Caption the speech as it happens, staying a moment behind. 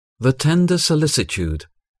The Tender Solicitude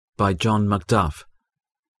by John Macduff.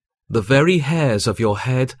 The very hairs of your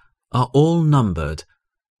head are all numbered.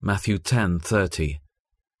 Matthew 10:30.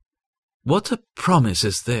 What a promise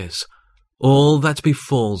is this! All that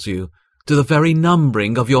befalls you, to the very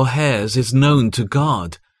numbering of your hairs, is known to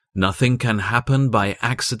God. Nothing can happen by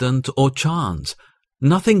accident or chance.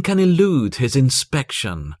 Nothing can elude his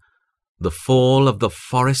inspection. The fall of the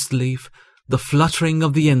forest leaf, the fluttering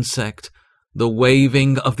of the insect, the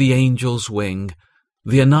waving of the angel's wing,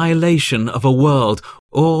 the annihilation of a world,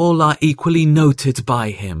 all are equally noted by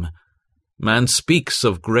him. Man speaks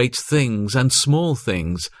of great things and small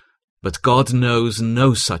things, but God knows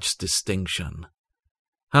no such distinction.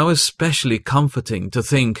 How especially comforting to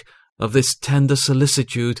think of this tender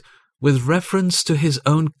solicitude with reference to his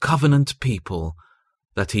own covenant people,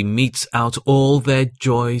 that he metes out all their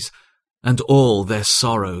joys and all their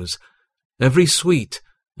sorrows. Every sweet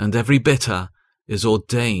and every bitter is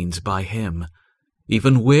ordained by him.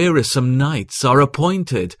 Even wearisome nights are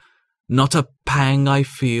appointed. Not a pang I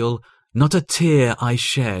feel, not a tear I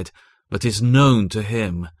shed, but is known to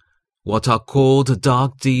him. What are called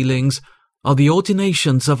dark dealings are the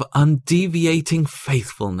ordinations of undeviating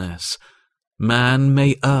faithfulness. Man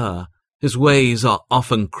may err, his ways are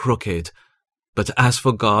often crooked, but as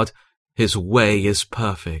for God, his way is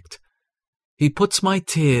perfect. He puts my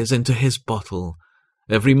tears into his bottle.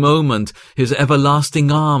 Every moment his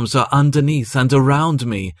everlasting arms are underneath and around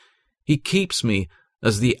me. He keeps me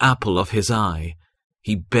as the apple of his eye.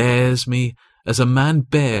 He bears me as a man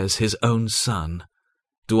bears his own son.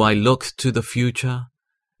 Do I look to the future?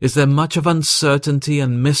 Is there much of uncertainty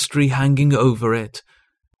and mystery hanging over it?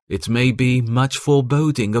 It may be much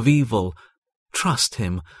foreboding of evil. Trust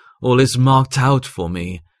him, all is marked out for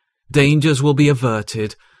me. Dangers will be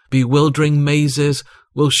averted. Bewildering mazes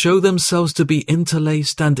will show themselves to be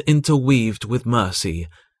interlaced and interweaved with mercy.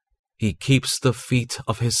 He keeps the feet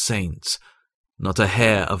of his saints. Not a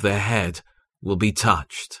hair of their head will be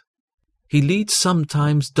touched. He leads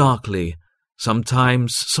sometimes darkly,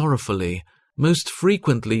 sometimes sorrowfully, most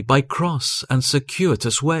frequently by cross and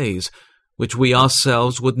circuitous ways, which we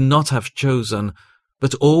ourselves would not have chosen,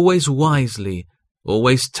 but always wisely,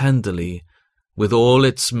 always tenderly, with all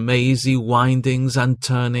its mazy windings and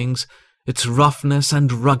turnings, its roughness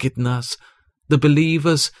and ruggedness. The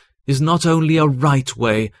believer's is not only a right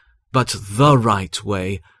way, but the right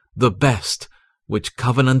way, the best, which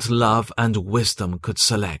covenant love and wisdom could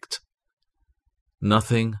select.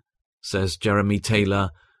 Nothing, says Jeremy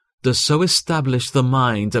Taylor, does so establish the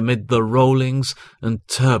mind amid the rollings and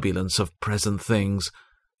turbulence of present things,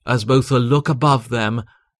 as both a look above them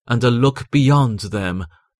and a look beyond them.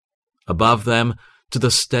 Above them, to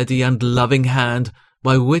the steady and loving hand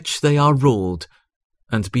by which they are ruled,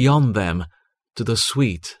 and beyond them, to the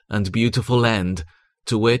sweet and beautiful end,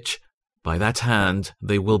 to which, by that hand,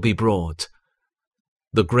 they will be brought.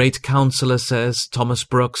 The great Counselor, says Thomas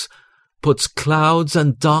Brooks, puts clouds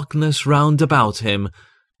and darkness round about him,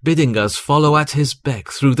 bidding us follow at his beck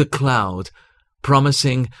through the cloud,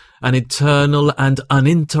 promising an eternal and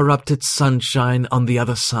uninterrupted sunshine on the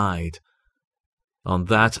other side. On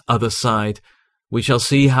that other side, we shall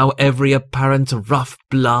see how every apparent rough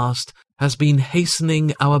blast has been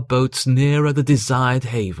hastening our boats nearer the desired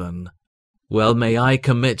haven. Well may I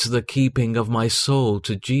commit the keeping of my soul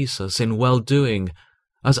to Jesus in well-doing,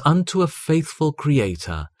 as unto a faithful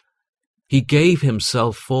Creator. He gave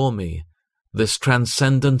himself for me. This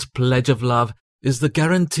transcendent pledge of love is the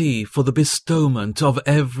guarantee for the bestowment of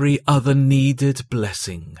every other needed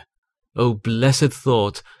blessing. O blessed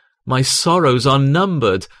thought! My sorrows are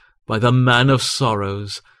numbered by the man of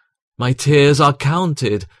sorrows. My tears are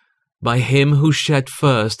counted by him who shed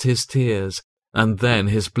first his tears, and then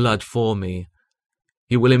his blood for me.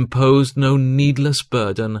 He will impose no needless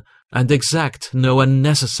burden, and exact no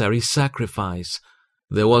unnecessary sacrifice.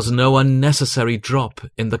 There was no unnecessary drop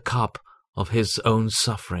in the cup of his own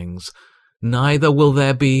sufferings, neither will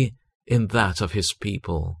there be in that of his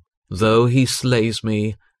people. Though he slays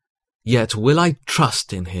me, yet will I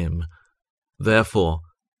trust in him. Therefore,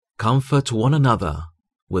 comfort one another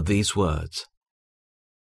with these words.